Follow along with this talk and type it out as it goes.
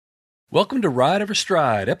Welcome to Ride Every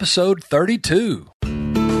Stride, episode 32.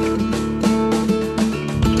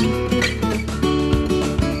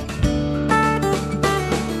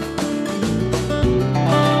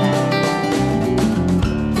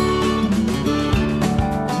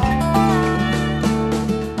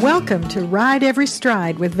 Welcome to Ride Every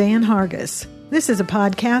Stride with Van Hargis. This is a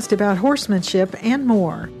podcast about horsemanship and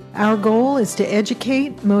more. Our goal is to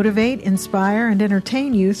educate, motivate, inspire, and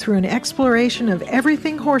entertain you through an exploration of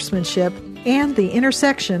everything horsemanship and the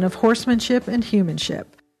intersection of horsemanship and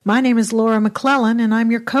humanship. My name is Laura McClellan, and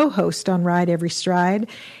I'm your co-host on Ride Every Stride,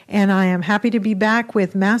 and I am happy to be back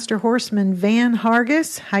with Master Horseman Van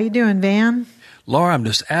Hargis. How you doing, Van? Laura, I'm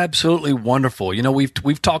just absolutely wonderful. You know,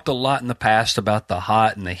 we've talked a lot in the past about the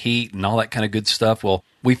hot and the heat and all that kind of good stuff. Well,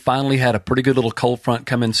 we finally had a pretty good little cold front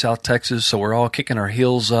come in South Texas, so we're all kicking our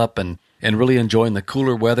heels up and really enjoying the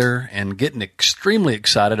cooler weather and getting extremely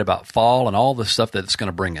excited about fall and all the stuff that it's going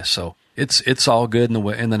to bring us. So it's all good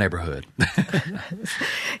in the neighborhood.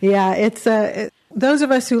 Yeah, it's those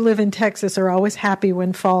of us who live in Texas are always happy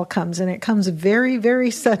when fall comes, and it comes very, very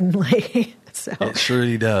suddenly. So it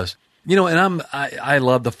surely does. You know, and I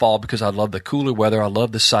love the fall because I love the cooler weather. I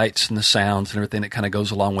love the sights and the sounds and everything that kind of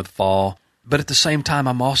goes along with fall. But at the same time,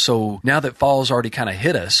 I'm also, now that fall's already kind of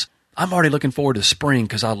hit us, I'm already looking forward to spring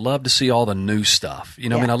because I love to see all the new stuff. You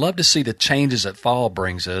know, I mean, I love to see the changes that fall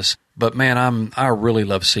brings us. But man, I really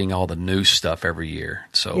love seeing all the new stuff every year.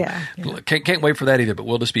 So Can't wait for that either. But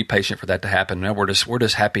we'll just be patient for that to happen. Now we're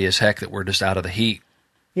just happy as heck that we're just out of the heat.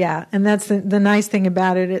 Yeah, and that's the nice thing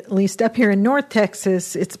about it. At least up here in North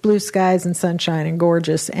Texas, it's blue skies and sunshine and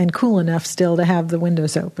gorgeous and cool enough still to have the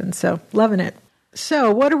windows open. So loving it.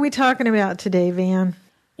 So what are we talking about today, Van?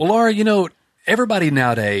 Well, Laura, you know, everybody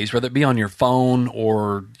nowadays, whether it be on your phone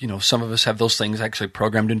or, you know, some of us have those things actually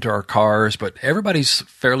programmed into our cars, but everybody's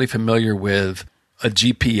fairly familiar with a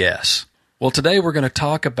GPS. Well, today we're going to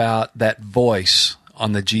talk about that voice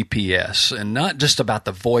on the GPS, and not just about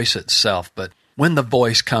the voice itself, but when the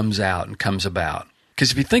voice comes out and comes about.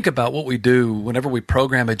 Because if you think about what we do whenever we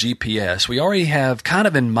program a GPS, we already have kind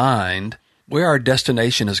of in mind where our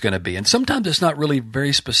destination is going to be. And sometimes it's not really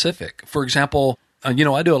very specific. For example, you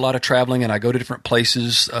know, I do a lot of traveling and I go to different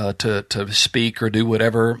places to speak or do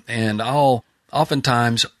whatever. And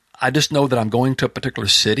oftentimes I just know that I'm going to a particular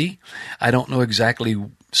city. I don't know exactly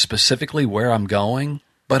specifically where I'm going,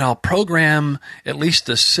 but I'll program at least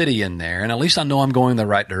the city in there. And at least I know I'm going the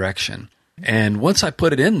right direction. And once I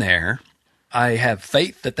put it in there, I have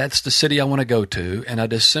faith that that's the city I want to go to. And I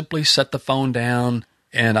just simply set the phone down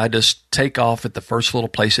and I just take off at the first little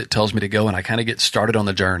place it tells me to go. And I kind of get started on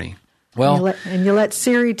the journey. Well, you let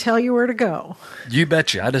Siri tell you where to go. You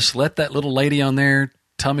betcha. I just let that little lady on there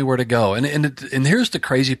tell me where to go. And here's the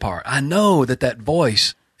crazy part. I know that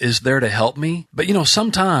voice is there to help me. But, you know,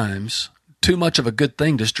 sometimes too much of a good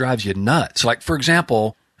thing just drives you nuts. Like, for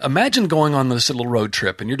example, imagine going on this little road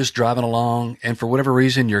trip and you're just driving along and for whatever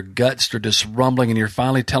reason, your guts are just rumbling and you're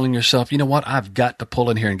finally telling yourself, you know what, I've got to pull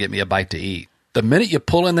in here and get me a bite to eat. The minute you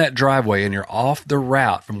pull in that driveway and you're off the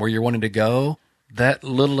route from where you're wanting to go, that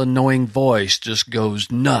little annoying voice just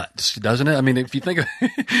goes nuts, doesn't it? I mean, if you think of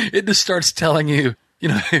it, it just starts telling you, you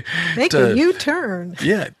know, make a U-turn.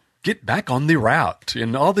 Yeah. Get back on the route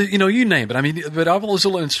and all the, you know, you name it. I mean, but all those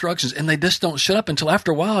little instructions, and they just don't shut up until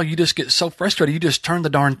after a while, you just get so frustrated, you just turn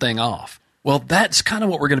the darn thing off. Well, that's kind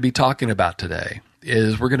of what we're going to be talking about today,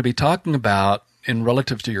 is we're going to be talking about, in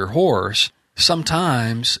relative to your horse,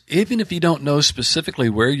 sometimes, even if you don't know specifically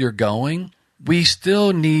where you're going, we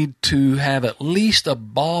still need to have at least a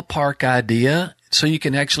ballpark idea so you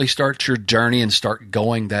can actually start your journey and start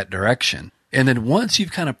going that direction. And then once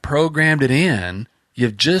you've kind of programmed it in,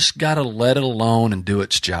 you've just got to let it alone and do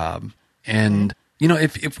its job. And, you know,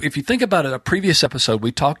 if you think about it, a previous episode,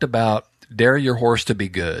 we talked about dare your horse to be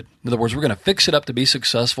good. In other words, we're going to fix it up to be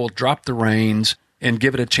successful, drop the reins, and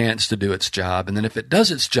give it a chance to do its job. And then if it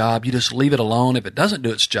does its job, you just leave it alone. If it doesn't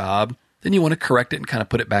do its job, then you want to correct it and kind of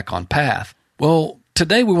put it back on path. Well,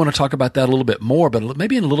 today we want to talk about that a little bit more, but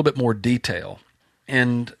maybe in a little bit more detail.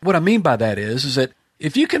 And what I mean by that is that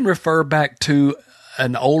if you can refer back to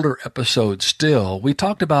an older episode still, we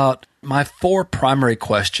talked about my 4 primary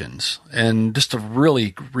questions. And just to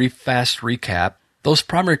really fast recap, those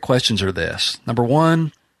primary questions are this. Number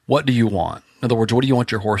 1, what do you want? In other words, what do you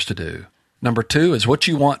want your horse to do? Number 2 is what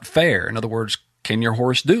you want fair. In other words, can your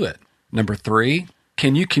horse do it? Number 3,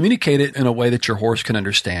 can you communicate it in a way that your horse can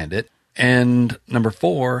understand it? And number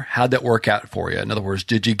 4, how'd that work out for you? In other words,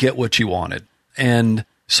 did you get what you wanted? And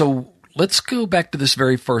so let's go back to this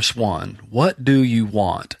very first one. What do you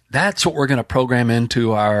want? That's what we're going to program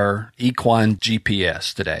into our equine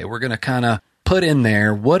GPS today. We're going to kind of put in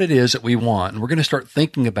there what it is that we want. And we're going to start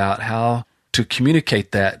thinking about how to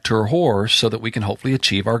communicate that to our horse so that we can hopefully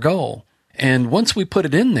achieve our goal. And once we put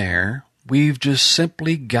it in there, we've just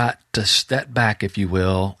simply got to step back, if you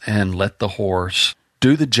will, and let the horse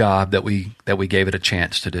do the job that we gave it a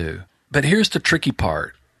chance to do. But here's the tricky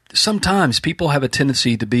part. Sometimes people have a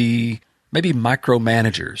tendency to be maybe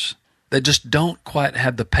micromanagers that just don't quite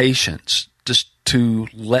have the patience just to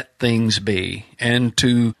let things be and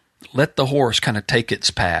to let the horse kind of take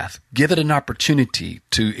its path. Give it an opportunity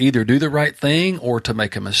to either do the right thing or to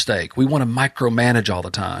make a mistake. We want to micromanage all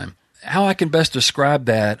the time. How I can best describe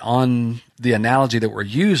that on the analogy that we're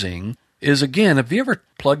using is, again, have you ever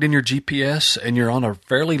plugged in your GPS and you're on a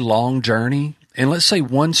fairly long journey? And let's say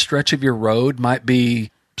one stretch of your road might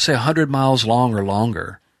be, say, 100 miles long or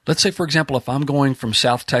longer. Let's say, for example, if I'm going from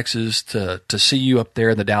South Texas to see you up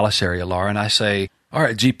there in the Dallas area, Laura, and I say, all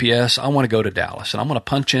right, GPS, I want to go to Dallas, and I'm going to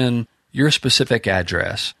punch in your specific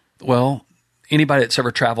address. Well, anybody that's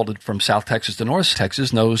ever traveled from South Texas to North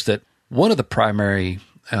Texas knows that one of the primary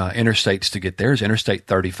interstates to get there is Interstate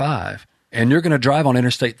 35. And you're going to drive on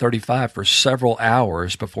Interstate 35 for several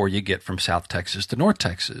hours before you get from South Texas to North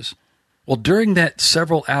Texas. Well, during that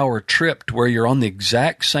several-hour trip to where you're on the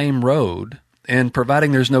exact same road, and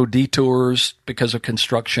providing there's no detours because of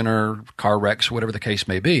construction or car wrecks, whatever the case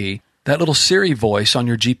may be, that little Siri voice on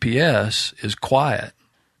your GPS is quiet.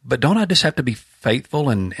 But don't I just have to be faithful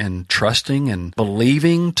and trusting and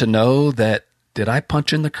believing to know that, did I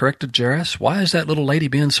punch in the correct address? Why is that little lady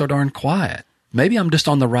being so darn quiet? Maybe I'm just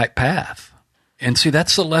on the right path. And see,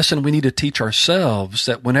 that's the lesson we need to teach ourselves,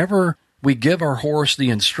 that whenever we give our horse the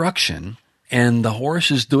instruction and the horse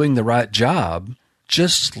is doing the right job,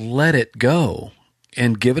 just let it go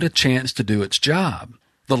and give it a chance to do its job.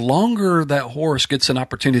 The longer that horse gets an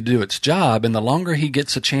opportunity to do its job and the longer he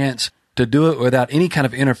gets a chance to do it without any kind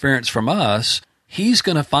of interference from us, he's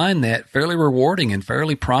going to find that fairly rewarding and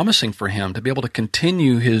fairly promising for him to be able to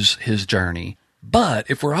continue his journey. But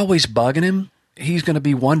if we're always bugging him, he's going to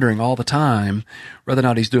be wondering all the time whether or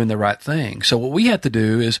not he's doing the right thing. So what we have to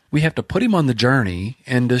do is we have to put him on the journey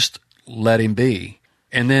and just let him be.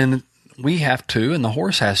 And then we have to, and the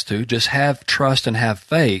horse has to, just have trust and have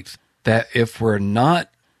faith that if we're not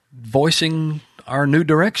voicing our new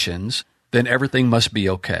directions, then everything must be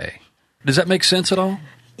okay. Does that make sense at all?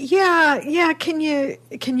 Yeah. Can you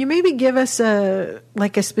maybe give us a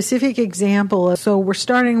specific example? So we're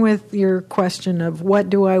starting with your question of what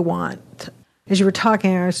do I want? As you were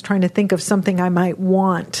talking, I was trying to think of something I might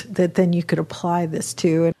want that then you could apply this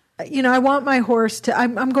to. And, I want my horse to,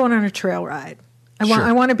 I'm going on a trail ride.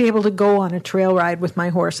 I want to be able to go on a trail ride with my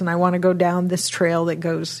horse, and I want to go down this trail that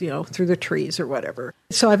goes, through the trees or whatever.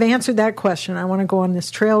 So I've answered that question. I want to go on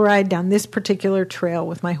this trail ride down this particular trail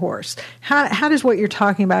with my horse. How does what you're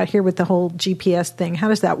talking about here with the whole GPS thing, how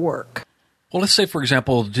does that work? Well, let's say, for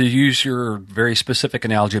example, to use your very specific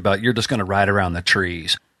analogy about you're just going to ride around the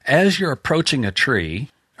trees. As you're approaching a tree,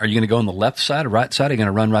 are you going to go on the left side or right side? Or are you going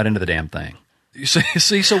to run right into the damn thing? You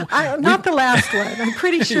see, so not the last one. I'm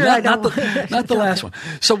pretty sure I don't. Not the last one.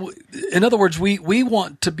 So, in other words, we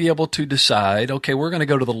want to be able to decide. Okay, we're going to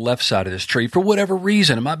go to the left side of this tree for whatever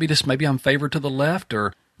reason. It might be just maybe I'm favored to the left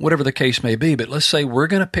or whatever the case may be. But let's say we're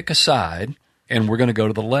going to pick a side and we're going to go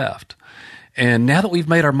to the left. And now that we've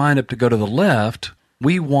made our mind up to go to the left,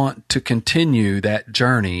 we want to continue that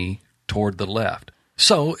journey toward the left.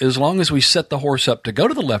 So, as long as we set the horse up to go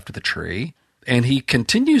to the left of the tree, and he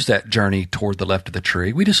continues that journey toward the left of the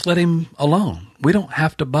tree, we just let him alone. We don't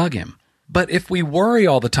have to bug him. But if we worry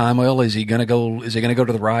all the time, well, is he going to go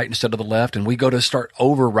to the right instead of the left? And we go to start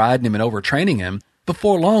overriding him and overtraining him,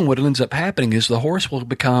 before long what ends up happening is the horse will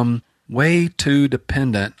become way too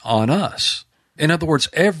dependent on us. In other words,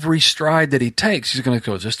 every stride that he takes, he's going to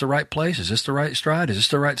go, is this the right place? Is this the right stride? Is this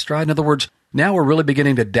the right stride? In other words, now we're really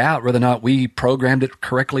beginning to doubt whether or not we programmed it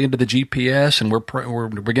correctly into the GPS, and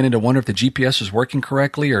we're beginning to wonder if the GPS is working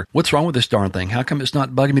correctly, or what's wrong with this darn thing? How come it's not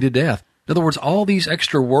bugging me to death? In other words, all these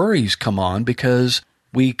extra worries come on because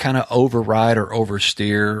we kind of override or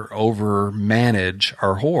oversteer, overmanage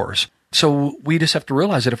our horse. So we just have to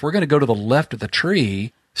realize that if we're going to go to the left of the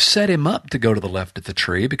tree, set him up to go to the left of the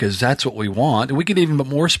tree because that's what we want. And we can even be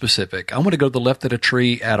more specific. I want to go to the left of the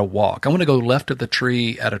tree at a walk. I want to go left of the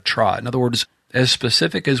tree at a trot. In other words, as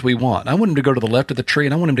specific as we want. I want him to go to the left of the tree,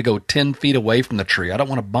 and I want him to go 10 feet away from the tree. I don't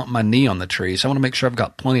want to bump my knee on the tree, so I want to make sure I've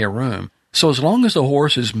got plenty of room. So as long as the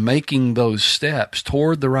horse is making those steps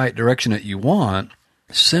toward the right direction that you want,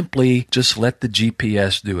 simply just let the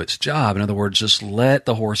GPS do its job. In other words, just let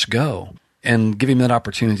the horse go and give him that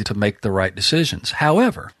opportunity to make the right decisions.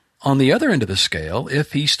 However, on the other end of the scale,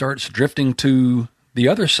 if he starts drifting to the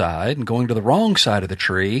other side and going to the wrong side of the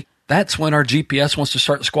tree, that's when our GPS wants to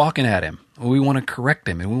start squawking at him. We want to correct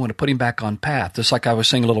him and we want to put him back on path. Just like I was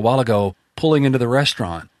saying a little while ago, pulling into the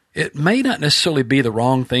restaurant. It may not necessarily be the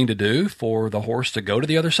wrong thing to do for the horse to go to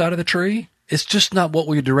the other side of the tree. It's just not what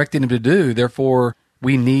we're directing him to do. Therefore,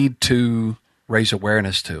 we need to raise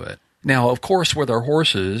awareness to it. Now, of course, with our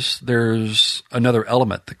horses, there's another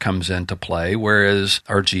element that comes into play, whereas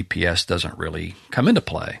our GPS doesn't really come into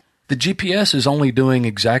play. The GPS is only doing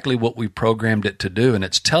exactly what we programmed it to do, and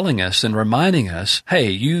it's telling us and reminding us, hey,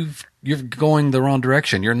 you're going the wrong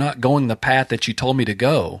direction. You're not going the path that you told me to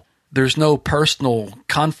go. There's no personal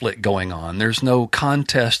conflict going on. There's no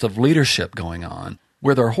contest of leadership going on.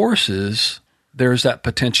 With our horses, there's that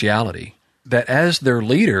potentiality that as their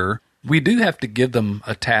leader, we do have to give them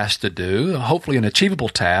a task to do, hopefully an achievable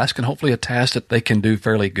task, and hopefully a task that they can do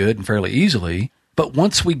fairly good and fairly easily. But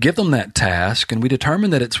once we give them that task and we determine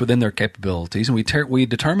that it's within their capabilities and we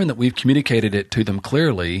determine that we've communicated it to them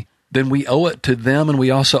clearly, then we owe it to them and we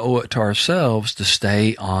also owe it to ourselves to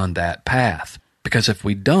stay on that path. Because if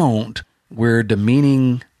we don't, we're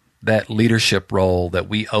demeaning that leadership role that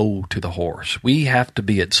we owe to the horse. We have to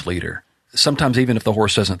be its leader. Sometimes even if the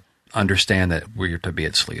horse doesn't understand that we're to be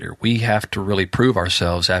its leader, we have to really prove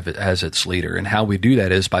ourselves as its leader. And how we do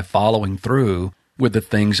that is by following through with the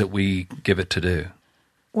things that we give it to do.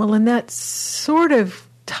 Well, and that sort of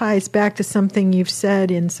ties back to something you've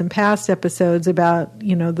said in some past episodes about,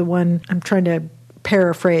 the one, I'm trying to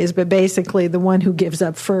paraphrase, but basically the one who gives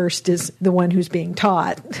up first is the one who's being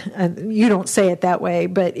taught. You don't say it that way,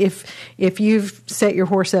 but if you've set your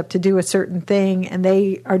horse up to do a certain thing and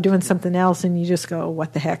they are doing something else and you just go,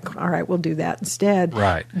 what the heck, all right, we'll do that instead,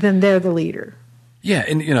 right? Then they're the leader. Yeah,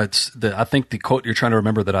 and I think the quote you're trying to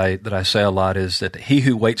remember that I say a lot is that he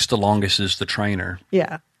who waits the longest is the trainer.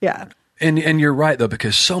 Yeah. And you're right though,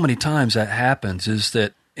 because so many times that happens is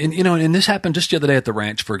that, and this happened just the other day at the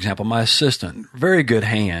ranch, for example. My assistant, very good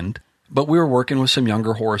hand, but we were working with some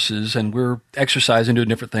younger horses and we were exercising, doing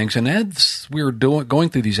different things. And as we were going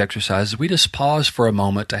through these exercises, we just paused for a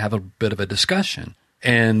moment to have a bit of a discussion.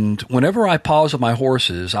 And whenever I pause with my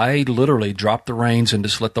horses, I literally drop the reins and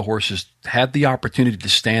just let the horses have the opportunity to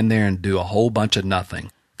stand there and do a whole bunch of nothing.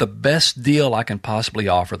 The best deal I can possibly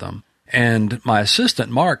offer them. And my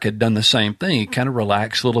assistant, Mark, had done the same thing. He kind of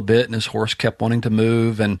relaxed a little bit and his horse kept wanting to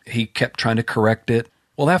move and he kept trying to correct it.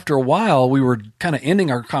 Well, after a while, we were kind of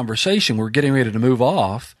ending our conversation. We were getting ready to move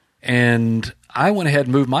off and I went ahead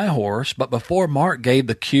and moved my horse. But before Mark gave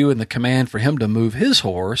the cue and the command for him to move his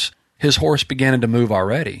horse began to move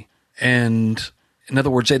already. And in other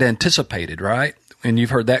words, it anticipated, right? And you've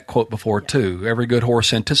heard that quote before too. Every good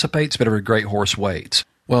horse anticipates, but every great horse waits.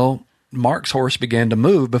 Well, Mark's horse began to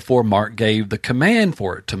move before Mark gave the command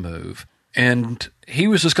for it to move. And he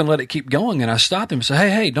was just going to let it keep going. And I stopped him and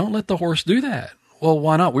said, hey, don't let the horse do that. Well,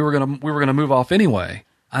 why not? We were going to move off anyway.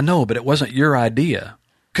 I know, but it wasn't your idea.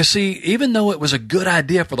 Because see, even though it was a good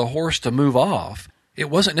idea for the horse to move off, it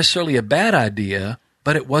wasn't necessarily a bad idea,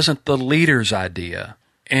 but it wasn't the leader's idea.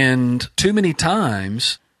 And too many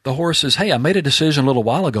times the horse says, hey, I made a decision a little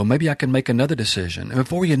while ago. Maybe I can make another decision. And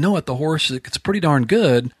before you know it, the horse gets pretty darn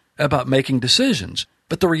good about making decisions.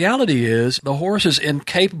 But the reality is the horse is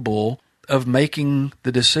incapable of making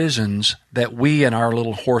the decisions that we in our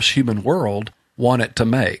little horse human world want it to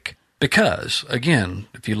make. Because, again,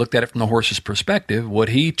 if you looked at it from the horse's perspective, would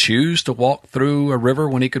he choose to walk through a river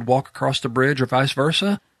when he could walk across the bridge or vice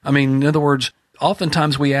versa? I mean, in other words,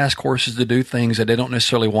 oftentimes we ask horses to do things that they don't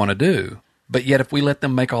necessarily want to do. But yet if we let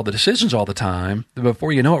them make all the decisions all the time, then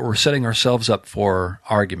before you know it, we're setting ourselves up for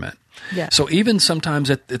argument. Yeah. So even sometimes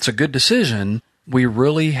it's a good decision, we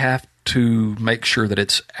really have to make sure that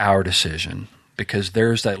it's our decision because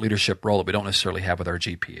there's that leadership role that we don't necessarily have with our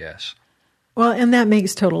GPS. Well, and that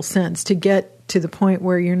makes total sense to get to the point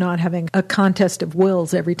where you're not having a contest of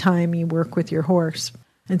wills every time you work with your horse.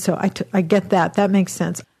 And so I get that. That makes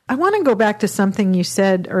sense. I want to go back to something you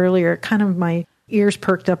said earlier. Kind of my ears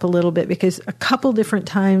perked up a little bit because a couple different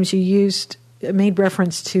times you made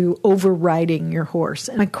reference to overriding your horse.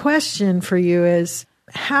 And my question for you is,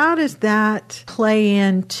 how does that play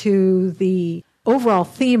into the overall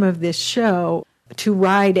theme of this show, to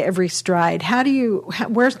ride every stride?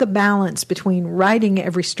 Where's the balance between riding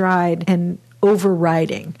every stride and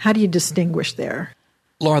overriding? How do you distinguish there?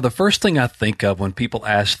 Laura, the first thing I think of when people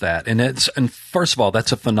ask that, and first of all,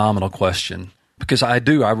 that's a phenomenal question because I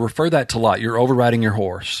refer that to a lot. You're overriding your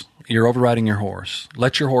horse. You're overriding your horse.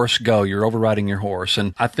 Let your horse go. You're overriding your horse.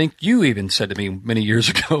 And I think you even said to me many years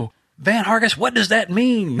ago, Van Hargis, what does that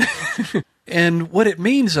mean? And what it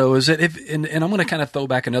means, though, is that and I'm going to kind of throw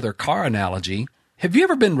back another car analogy. Have you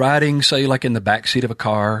ever been riding, say, like in the back seat of a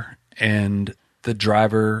car, and the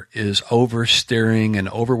driver is oversteering and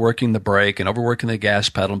overworking the brake and overworking the gas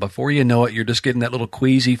pedal, and before you know it, you're just getting that little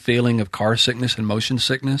queasy feeling of car sickness and motion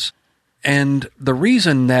sickness? And the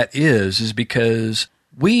reason that is because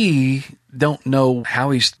we don't know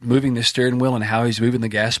how he's moving the steering wheel and how he's moving the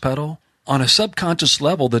gas pedal. On a subconscious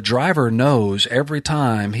level, the driver knows every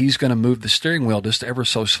time he's going to move the steering wheel just ever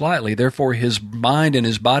so slightly. Therefore, his mind and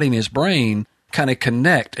his body and his brain kind of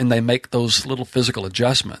connect, and they make those little physical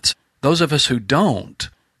adjustments. Those of us who don't,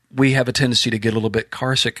 we have a tendency to get a little bit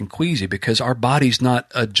car sick and queasy because our body's not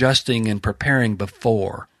adjusting and preparing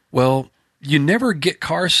before. Well, you never get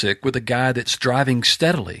car sick with a guy that's driving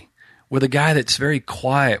steadily, with a guy that's very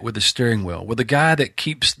quiet with the steering wheel, with a guy that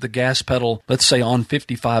keeps the gas pedal, let's say, on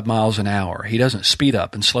 55 miles an hour. He doesn't speed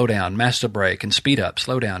up and slow down, mash the brake, and speed up,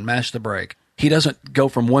 slow down, mash the brake. He doesn't go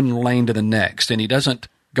from one lane to the next, and he doesn't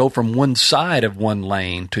go from one side of one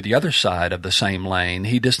lane to the other side of the same lane.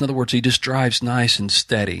 In other words, he just drives nice and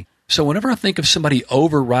steady. So whenever I think of somebody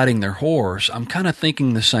overriding their horse, I'm kind of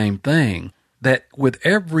thinking the same thing, that with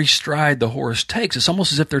every stride the horse takes, it's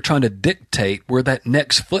almost as if they're trying to dictate where that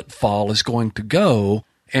next footfall is going to go,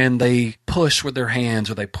 and they push with their hands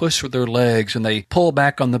or they push with their legs and they pull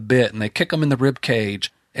back on the bit and they kick them in the rib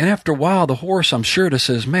cage. And after a while, the horse, I'm sure, just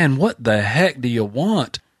says, man, what the heck do you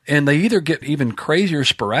want? And they either get even crazier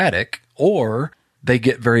sporadic or they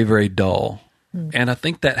get very, very dull. And I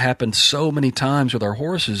think that happens so many times with our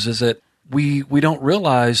horses is that we don't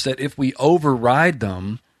realize that if we override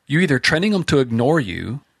them, you're either training them to ignore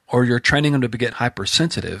you or you're training them to get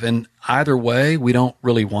hypersensitive. And either way, we don't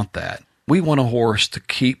really want that. We want a horse to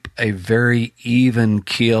keep a very even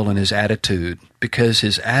keel in his attitude, because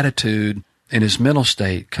his attitude and his mental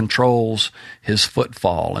state controls his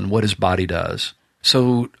footfall and what his body does.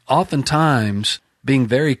 So oftentimes, being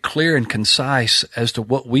very clear and concise as to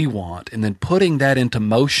what we want and then putting that into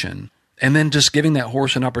motion and then just giving that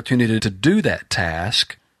horse an opportunity to do that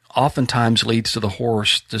task oftentimes leads to the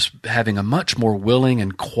horse just having a much more willing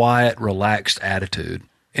and quiet, relaxed attitude.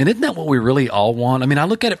 And isn't that what we really all want? I mean, I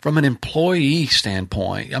look at it from an employee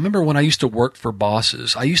standpoint. I remember when I used to work for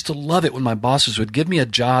bosses, I used to love it when my bosses would give me a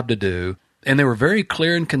job to do, and they were very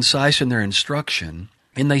clear and concise in their instruction.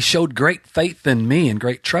 And they showed great faith in me and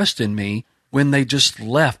great trust in me when they just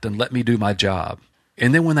left and let me do my job.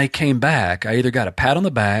 And then when they came back, I either got a pat on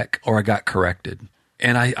the back or I got corrected.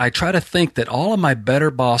 And I try to think that all of my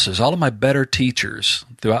better bosses, all of my better teachers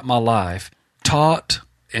throughout my life taught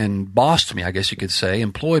and bossed me, I guess you could say,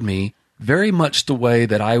 employed me very much the way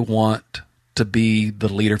that I want to be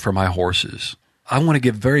the leader for my horses. I want to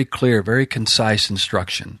give very clear, very concise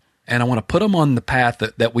instruction. And I want to put them on the path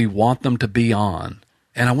that we want them to be on.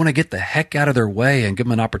 And I want to get the heck out of their way and give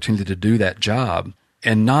them an opportunity to do that job,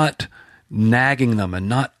 and not nagging them and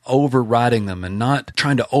not overriding them and not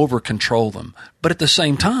trying to over-control them. But at the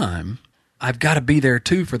same time, I've got to be there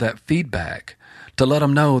too for that feedback to let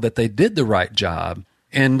them know that they did the right job.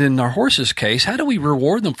 And in our horses' case, how do we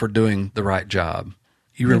reward them for doing the right job?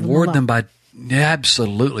 You reward them by,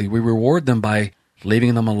 absolutely, we reward them by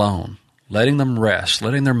leaving them alone, letting them rest,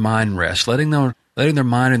 letting their mind rest, letting their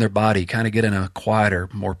mind and their body kind of get in a quieter,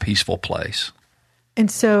 more peaceful place. And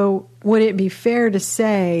so would it be fair to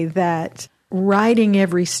say that riding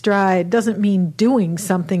every stride doesn't mean doing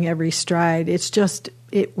something every stride?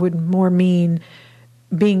 It would more mean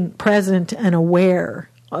being present and aware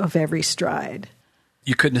of every stride.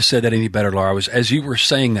 You couldn't have said that any better, Laura. As you were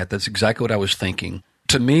saying that, that's exactly what I was thinking.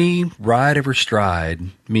 To me, ride every stride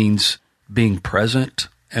means being present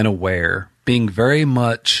and aware, being very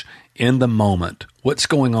much in the moment, what's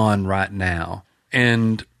going on right now.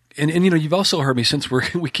 And you've also heard me, since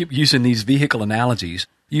we keep using these vehicle analogies,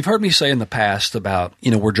 you've heard me say in the past about,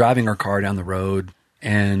 we're driving our car down the road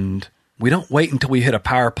and we don't wait until we hit a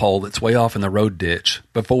power pole that's way off in the road ditch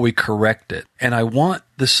before we correct it. And I want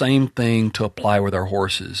the same thing to apply with our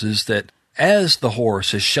horses, is that as the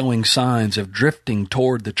horse is showing signs of drifting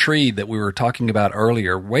toward the tree that we were talking about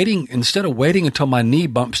earlier, instead of waiting until my knee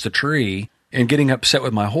bumps the tree and getting upset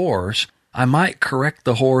with my horse, I might correct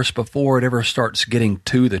the horse before it ever starts getting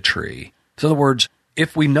to the tree. So in other words,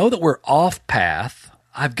 if we know that we're off path,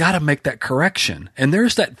 I've got to make that correction. And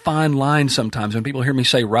there's that fine line sometimes when people hear me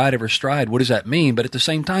say ride every stride. What does that mean? But at the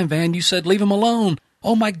same time, Van, you said leave him alone.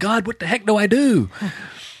 Oh my God, what the heck do I do?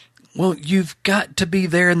 Well, you've got to be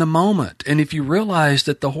there in the moment. And if you realize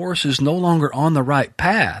that the horse is no longer on the right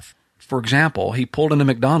path, for example, he pulled into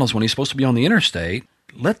McDonald's when he's supposed to be on the interstate,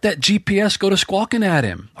 let that GPS go to squawking at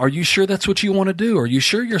him. Are you sure that's what you want to do? Are you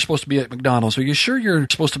sure you're supposed to be at McDonald's? Are you sure you're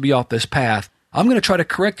supposed to be off this path? I'm going to try to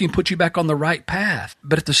correct you and put you back on the right path.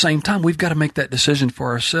 But at the same time, we've got to make that decision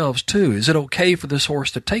for ourselves too. Is it okay for this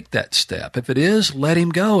horse to take that step? If it is, let him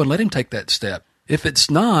go and let him take that step. If it's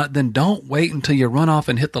not, then don't wait until you run off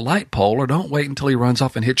and hit the light pole, or don't wait until he runs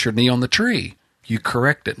off and hits your knee on the tree. You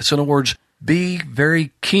correct it. So in other words, be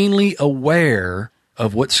very keenly aware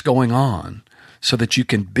of what's going on so that you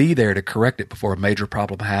can be there to correct it before a major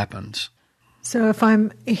problem happens. So if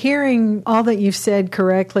I'm hearing all that you've said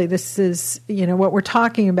correctly, this is, what we're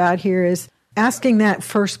talking about here is asking that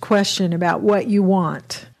first question about what you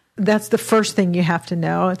want. That's the first thing you have to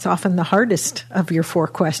know. It's often the hardest of your 4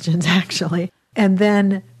 questions, actually. And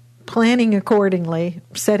then planning accordingly,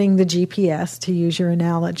 setting the GPS, to use your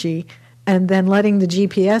analogy, and then letting the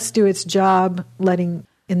GPS do its job,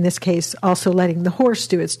 in this case, also letting the horse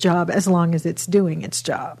do its job as long as it's doing its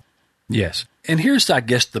job. Yes. And here's, I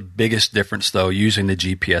guess, the biggest difference, though, using the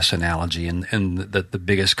GPS analogy and the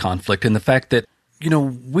biggest conflict, and the fact that,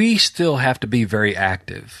 we still have to be very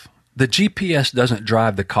active. The GPS doesn't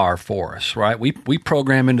drive the car for us, right? We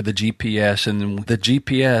program into the GPS, and the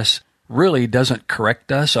GPS really doesn't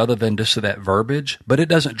correct us other than just that verbiage, but it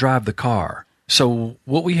doesn't drive the car. So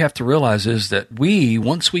what we have to realize is that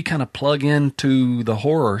once we kind of plug into the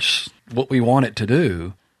horse what we want it to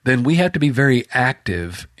do, then we have to be very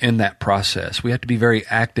active in that process. We have to be very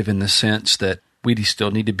active in the sense that we still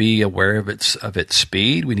need to be aware of its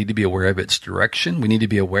speed. We need to be aware of its direction. We need to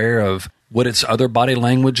be aware of what its other body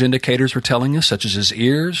language indicators are telling us, such as his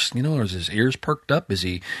ears. Or is his ears perked up? Is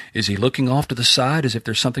he looking off to the side as if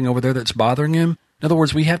there's something over there that's bothering him? In other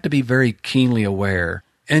words, we have to be very keenly aware.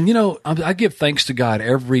 And, I give thanks to God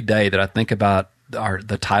every day that I think about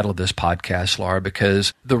the title of this podcast, Laura,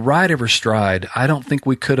 because the Ride Every Stride, I don't think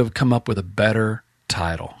we could have come up with a better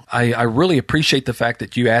title. I really appreciate the fact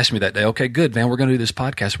that you asked me that day, okay, good, man, we're going to do this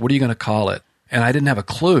podcast. What are you going to call it? And I didn't have a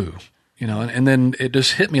clue, and then it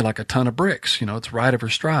just hit me like a ton of bricks. It's Ride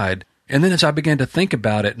Every Stride. And then as I began to think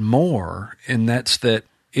about it more, and that's that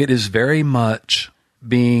it is very much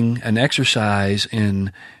being an exercise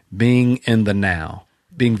in being in the now,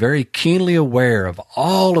 being very keenly aware of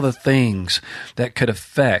all of the things that could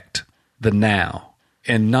affect the now,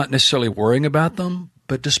 and not necessarily worrying about them,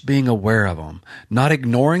 but just being aware of them, not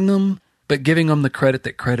ignoring them, but giving them the credit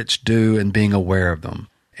that credit's due and being aware of them.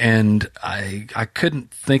 And I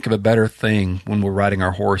couldn't think of a better thing when we're riding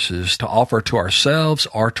our horses to offer to ourselves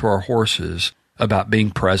or to our horses about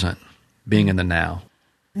being present, being in the now.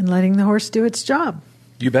 And letting the horse do its job.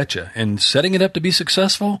 You betcha. And setting it up to be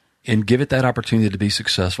successful and give it that opportunity to be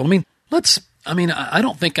successful. I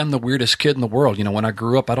don't think I'm the weirdest kid in the world. When I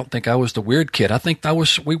grew up, I don't think I was the weird kid. I think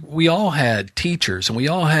we all had teachers, and we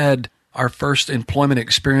all had our first employment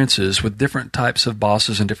experiences with different types of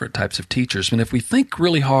bosses and different types of teachers. And if we think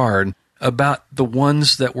really hard about the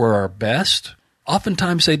ones that were our best,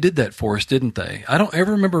 oftentimes they did that for us, didn't they? I don't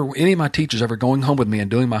ever remember any of my teachers ever going home with me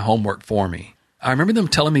and doing my homework for me. I remember them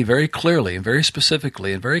telling me very clearly and very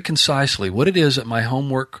specifically and very concisely what it is that my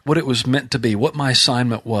homework, what it was meant to be, what my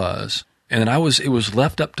assignment was. And it was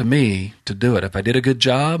left up to me to do it. If I did a good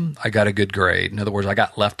job, I got a good grade. In other words, I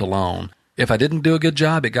got left alone. If I didn't do a good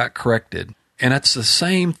job, it got corrected. And that's the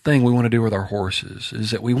same thing we want to do with our horses, is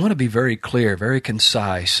that we want to be very clear, very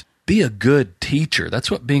concise, be a good teacher. That's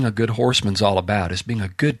what being a good horseman's all about, is being a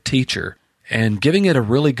good teacher and giving it a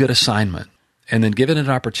really good assignment, and then giving it an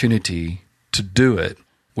opportunity to do it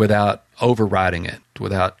without overriding it,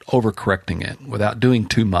 without overcorrecting it, without doing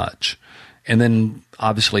too much. And then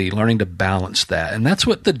obviously learning to balance that. And that's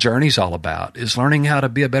what the journey's all about, is learning how to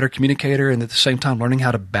be a better communicator, and at the same time learning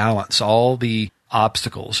how to balance all the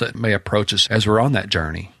obstacles that may approach us as we're on that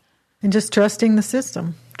journey. And just trusting the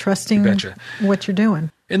system, trusting what you're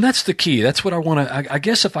doing. And that's the key. That's what I want to, I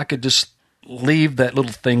guess if I could just leave that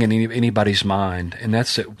little thing in anybody's mind, and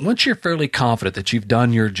that's that once you're fairly confident that you've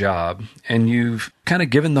done your job and you've kind of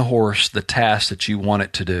given the horse the task that you want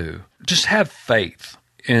it to do, just have faith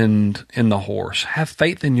in the horse. Have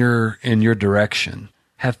faith in your direction.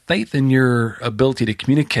 Have faith in your ability to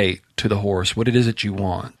communicate to the horse what it is that you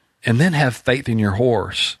want. And then have faith in your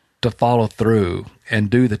horse to follow through and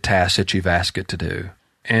do the task that you've asked it to do.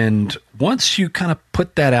 And once you kind of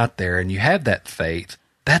put that out there and you have that faith,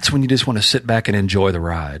 that's when you just want to sit back and enjoy the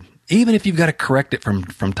ride. Even if you've got to correct it from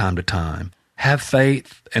time to time, have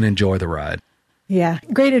faith and enjoy the ride. Yeah,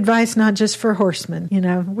 great advice, not just for horsemen.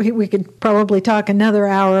 We could probably talk another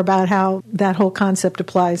hour about how that whole concept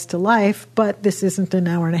applies to life, but this isn't an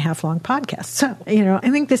hour and a half long podcast. So,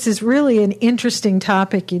 I think this is really an interesting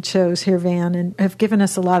topic you chose here, Van, and have given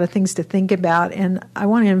us a lot of things to think about. And I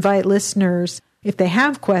want to invite listeners if they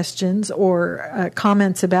have questions or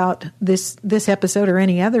comments about this episode or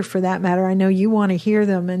any other for that matter, I know you want to hear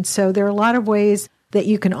them. And so there are a lot of ways that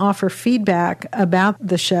you can offer feedback about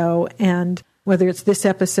the show, and whether it's this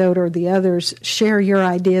episode or the others, share your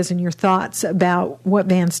ideas and your thoughts about what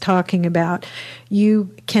Van's talking about.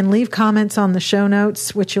 You can leave comments on the show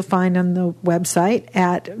notes, which you'll find on the website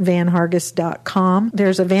at vanhargis.com.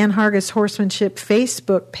 There's a Van Hargis Horsemanship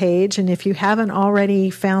Facebook page, and if you haven't already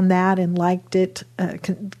found that and liked it,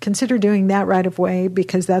 consider doing that right away,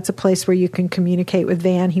 because that's a place where you can communicate with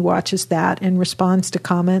Van. He watches that and responds to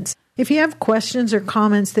comments. If you have questions or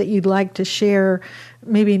comments that you'd like to share,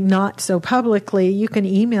 maybe not so publicly, you can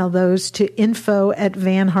email those to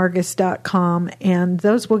info@vanhargis.com, and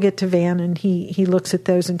those will get to Van, and he looks at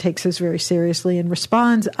those and takes those very seriously and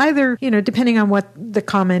responds either, depending on what the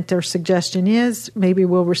comment or suggestion is, maybe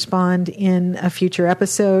we'll respond in a future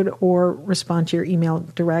episode or respond to your email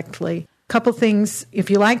directly. Couple things. If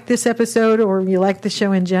you like this episode or you like the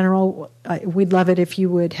show in general, we'd love it if you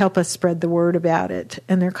would help us spread the word about it.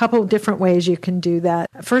 And there are a couple of different ways you can do that.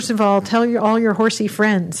 First of all, tell all your horsey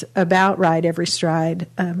friends about Ride Every Stride,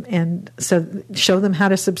 and so show them how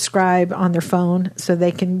to subscribe on their phone so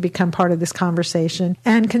they can become part of this conversation.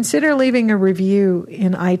 And consider leaving a review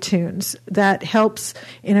in iTunes. That helps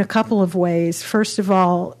in a couple of ways. First of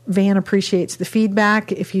all, Van appreciates the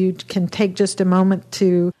feedback. If you can take just a moment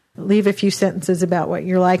to leave a few sentences about what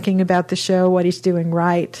you're liking about the show, what he's doing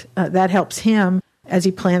right. That helps him as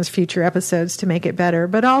he plans future episodes to make it better.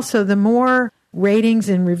 But also, the more ratings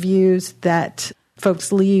and reviews that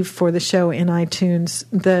folks leave for the show in iTunes,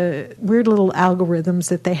 the weird little algorithms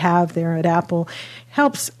that they have there at Apple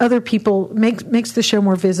helps other people, makes the show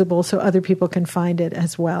more visible so other people can find it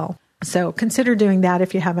as well. So consider doing that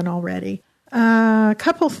if you haven't already. A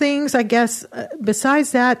couple things, I guess,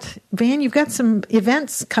 besides that, Van, you've got some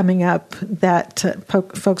events coming up that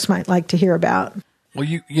folks might like to hear about. Well,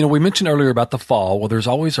 we mentioned earlier about the fall. Well, there's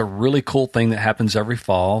always a really cool thing that happens every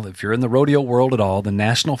fall. If you're in the rodeo world at all, the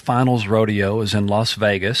National Finals Rodeo is in Las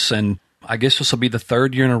Vegas, and I guess this will be the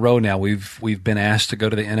third year in a row now we've been asked to go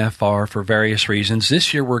to the NFR for various reasons.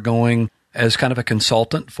 This year we're going as kind of a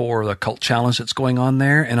consultant for the Cult Challenge that's going on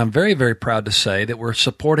there, and I'm very, very proud to say that we're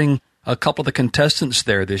supporting a couple of the contestants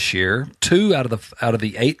there this year. 2 out of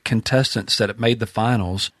the 8 contestants that have made the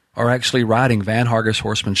finals are actually riding Van Hargis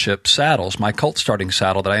Horsemanship saddles, my Colt starting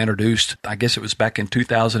saddle that I introduced, I guess it was back in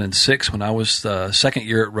 2006 when I was the second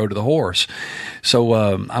year at Road to the Horse. So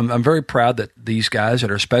I'm very proud that these guys that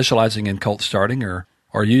are specializing in colt starting are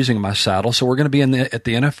using my saddle. So we're going to be at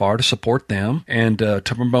the NFR to support them and to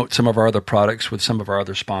promote some of our other products with some of our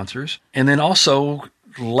other sponsors. And then also,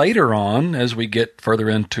 later on, as we get further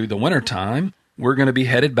into the wintertime, we're going to be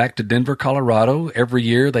headed back to Denver, Colorado. Every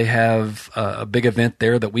year they have a big event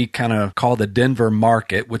there that we kind of call the Denver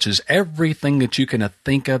Market, which is everything that you can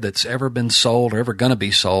think of that's ever been sold or ever going to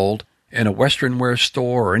be sold in a Western wear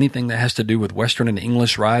store, or anything that has to do with Western and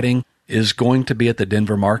English riding is going to be at the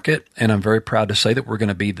Denver Market. And I'm very proud to say that we're going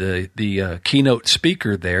to be the keynote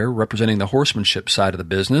speaker there, representing the horsemanship side of the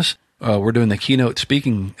business. We're doing the keynote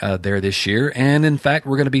speaking there this year. And in fact,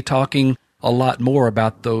 we're going to be talking a lot more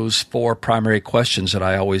about those 4 primary questions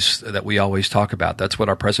that we always talk about. That's what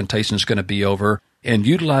our presentation is going to be over, and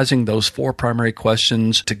utilizing those 4 primary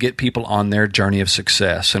questions to get people on their journey of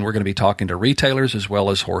success. And we're going to be talking to retailers as well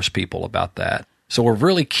as horse people about that. So we're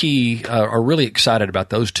really really excited about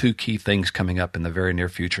those 2 key things coming up in the very near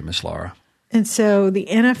future, Miss Laura. And so the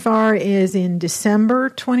NFR is in December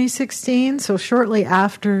 2016, so shortly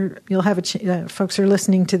after you'll have folks are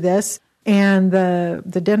listening to this. And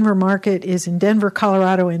the Denver Market is in Denver,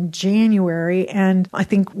 Colorado in January. And I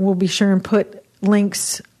think we'll be sure and put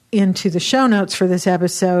links into the show notes for this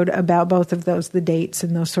episode about both of those, the dates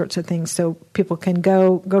and those sorts of things. So people can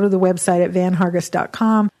go to the website at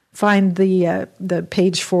vanhargis.com, find the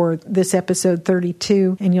page for this episode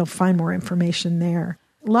 32, and you'll find more information there.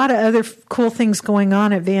 A lot of other cool things going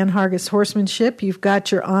on at Van Hargis Horsemanship. You've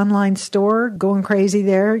got your online store going crazy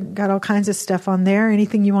there. Got all kinds of stuff on there.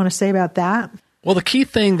 Anything you want to say about that? Well, the key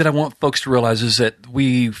thing that I want folks to realize is that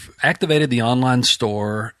we've activated the online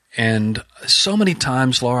store, and so many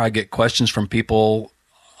times, Laura, I get questions from people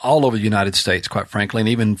all over the United States, quite frankly, and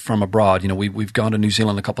even from abroad. We've gone to New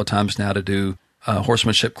Zealand a couple of times now to do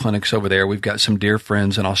horsemanship clinics over there. We've got some dear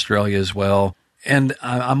friends in Australia as well. And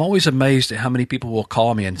I'm always amazed at how many people will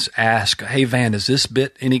call me and ask, hey, Van, is this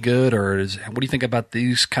bit any good? Or what do you think about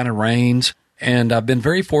these kind of reins? And I've been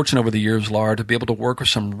very fortunate over the years, Laura, to be able to work with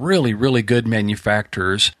some really, really good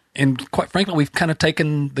manufacturers. And quite frankly, we've kind of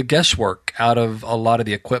taken the guesswork out of a lot of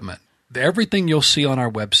the equipment. Everything you'll see on our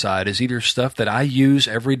website is either stuff that I use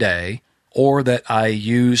every day, or that I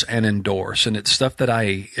use and endorse. And it's stuff that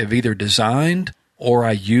I have either designed or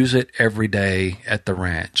I use it every day at the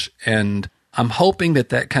ranch. And I'm hoping that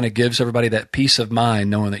that kind of gives everybody that peace of mind,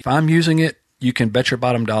 knowing that if I'm using it, you can bet your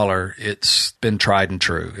bottom dollar it's been tried and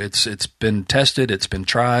true. It's been tested, it's been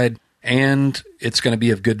tried, and it's going to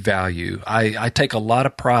be of good value. I take a lot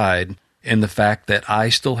of pride in the fact that I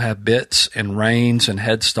still have bits and reins and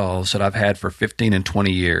headstalls that I've had for 15 and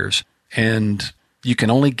 20 years. And you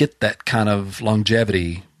can only get that kind of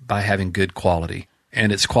longevity by having good quality.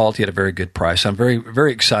 And it's quality at a very good price. I'm very,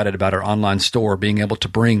 very excited about our online store being able to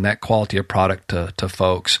bring that quality of product to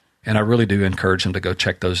folks. And I really do encourage them to go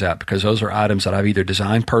check those out because those are items that I've either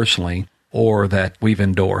designed personally or that we've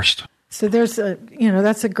endorsed. So there's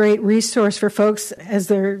that's a great resource for folks as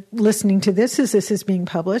they're listening to this as this is being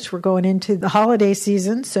published. We're going into the holiday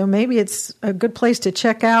season, so maybe it's a good place to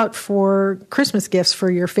check out for Christmas gifts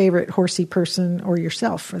for your favorite horsey person or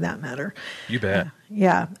yourself for that matter. You bet.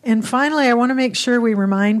 Yeah. And finally, I want to make sure we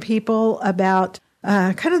remind people about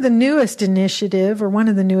kind of the newest initiative or one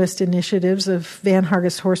of the newest initiatives of Van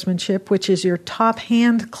Hargis Horsemanship, which is your Top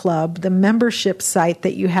Hand Club, the membership site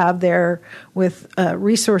that you have there with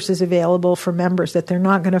resources available for members that they're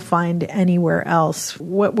not going to find anywhere else.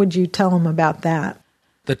 What would you tell them about that?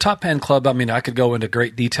 The Top Hand Club, I mean, I could go into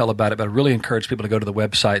great detail about it, but I really encourage people to go to the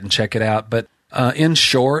website and check it out. But in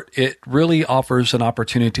short, it really offers an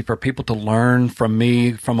opportunity for people to learn from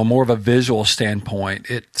me from a more of a visual standpoint.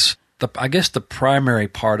 I guess the primary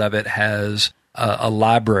part of it has a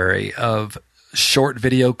library of short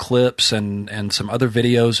video clips and some other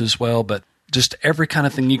videos as well, but just every kind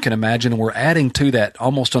of thing you can imagine. And we're adding to that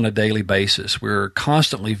almost on a daily basis. We're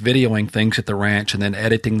constantly videoing things at the ranch and then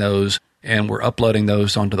editing those, and we're uploading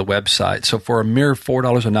those onto the website. So for a mere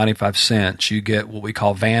 $4.95, you get what we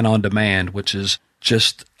call Van On Demand, which is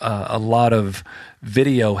just a lot of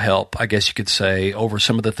video help, I guess you could say, over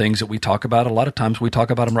some of the things that we talk about. A lot of times we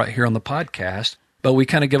talk about them right here on the podcast, but we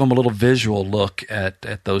kind of give them a little visual look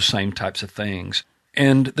at those same types of things.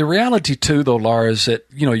 And the reality too, though, Laura, is that,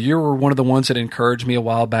 you were one of the ones that encouraged me a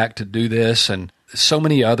while back to do this and so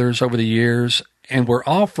many others over the years. And we're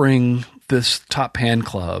offering this Top Hand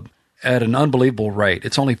Club at an unbelievable rate.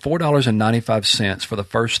 It's only $4.95 for the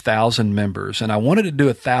first 1,000 members. And I wanted to do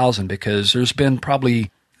 1,000 because there's been probably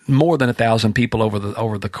more than 1,000 people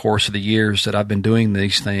over the course of the years that I've been doing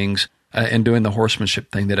these things and doing the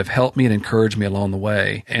horsemanship thing that have helped me and encouraged me along the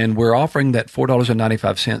way. And we're offering that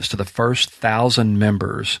 $4.95 to the first 1,000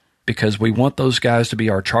 members because we want those guys to be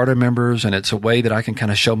our charter members. And it's a way that I can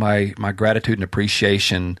kind of show my gratitude and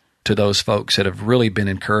appreciation to those folks that have really been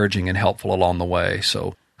encouraging and helpful along the way.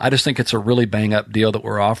 So I just think it's a really bang-up deal that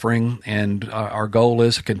we're offering, and our goal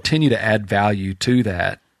is to continue to add value to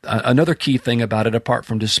that. Another key thing about it, apart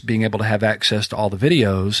from just being able to have access to all the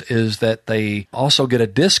videos, is that they also get a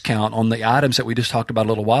discount on the items that we just talked about a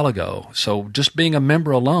little while ago. So just being a member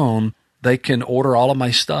alone, they can order all of my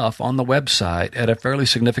stuff on the website at a fairly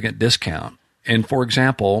significant discount. And for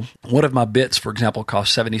example, one of my bits,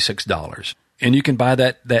 costs $76. And you can buy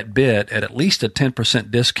that bit at least a 10%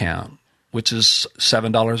 discount, which is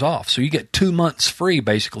 $7 off. So you get 2 months free,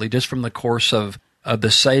 basically, just from the course of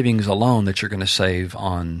the savings alone that you're going to save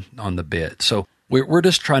on the bit. So we're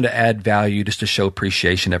just trying to add value just to show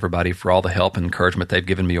appreciation to everybody for all the help and encouragement they've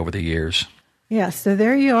given me over the years. Yeah, so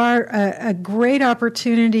there you are, a great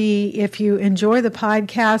opportunity if you enjoy the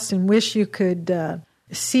podcast and wish you could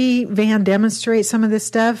see Van demonstrate some of this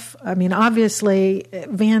stuff. I mean, obviously,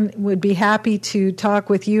 Van would be happy to talk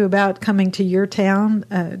with you about coming to your town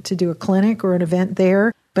to do a clinic or an event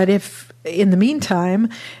there. But if, in the meantime,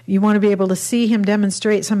 you want to be able to see him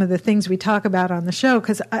demonstrate some of the things we talk about on the show,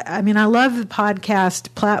 because, I love the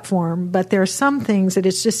podcast platform, but there are some things that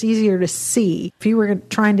it's just easier to see. If you were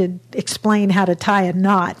trying to explain how to tie a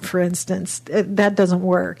knot, for instance, that doesn't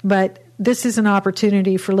work. But this is an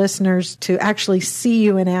opportunity for listeners to actually see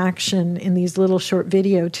you in action in these little short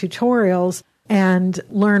video tutorials and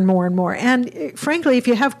learn more and more. And frankly, if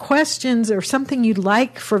you have questions or something you'd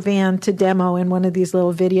like for Van to demo in one of these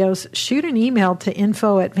little videos, shoot an email to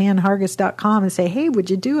info@vanhargis.com and say, hey, would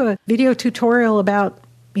you do a video tutorial about,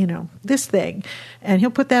 this thing? And he'll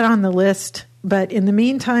put that on the list. But in the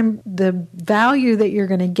meantime, the value that you're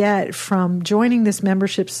going to get from joining this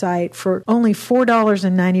membership site for only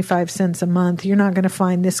 $4.95 a month, you're not going to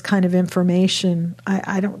find this kind of information,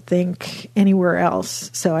 I don't think, anywhere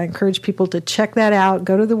else. So I encourage people to check that out.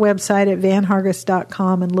 Go to the website at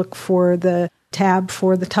vanhargis.com and look for the tab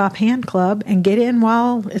for the Top Hand Club and get in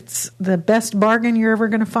while it's the best bargain you're ever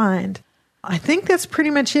going to find. I think that's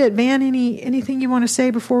pretty much it. Van, anything you want to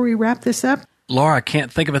say before we wrap this up? Laura, I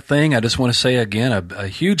can't think of a thing. I just want to say again a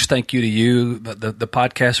huge thank you to you. The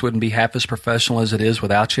podcast wouldn't be half as professional as it is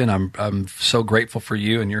without you, and I'm so grateful for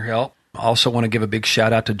you and your help. I also want to give a big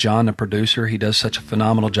shout out to John, the producer. He does such a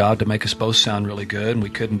phenomenal job to make us both sound really good, and we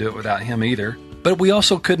couldn't do it without him either. But we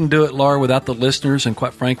also couldn't do it, Laura, without the listeners, and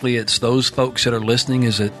quite frankly, it's those folks that are listening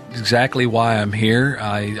is exactly why I'm here.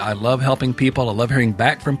 I love helping people. I love hearing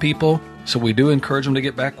back from people, so we do encourage them to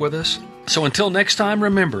get back with us. So until next time,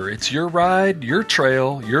 remember, it's your ride, your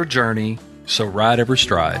trail, your journey, so ride every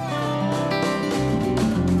stride.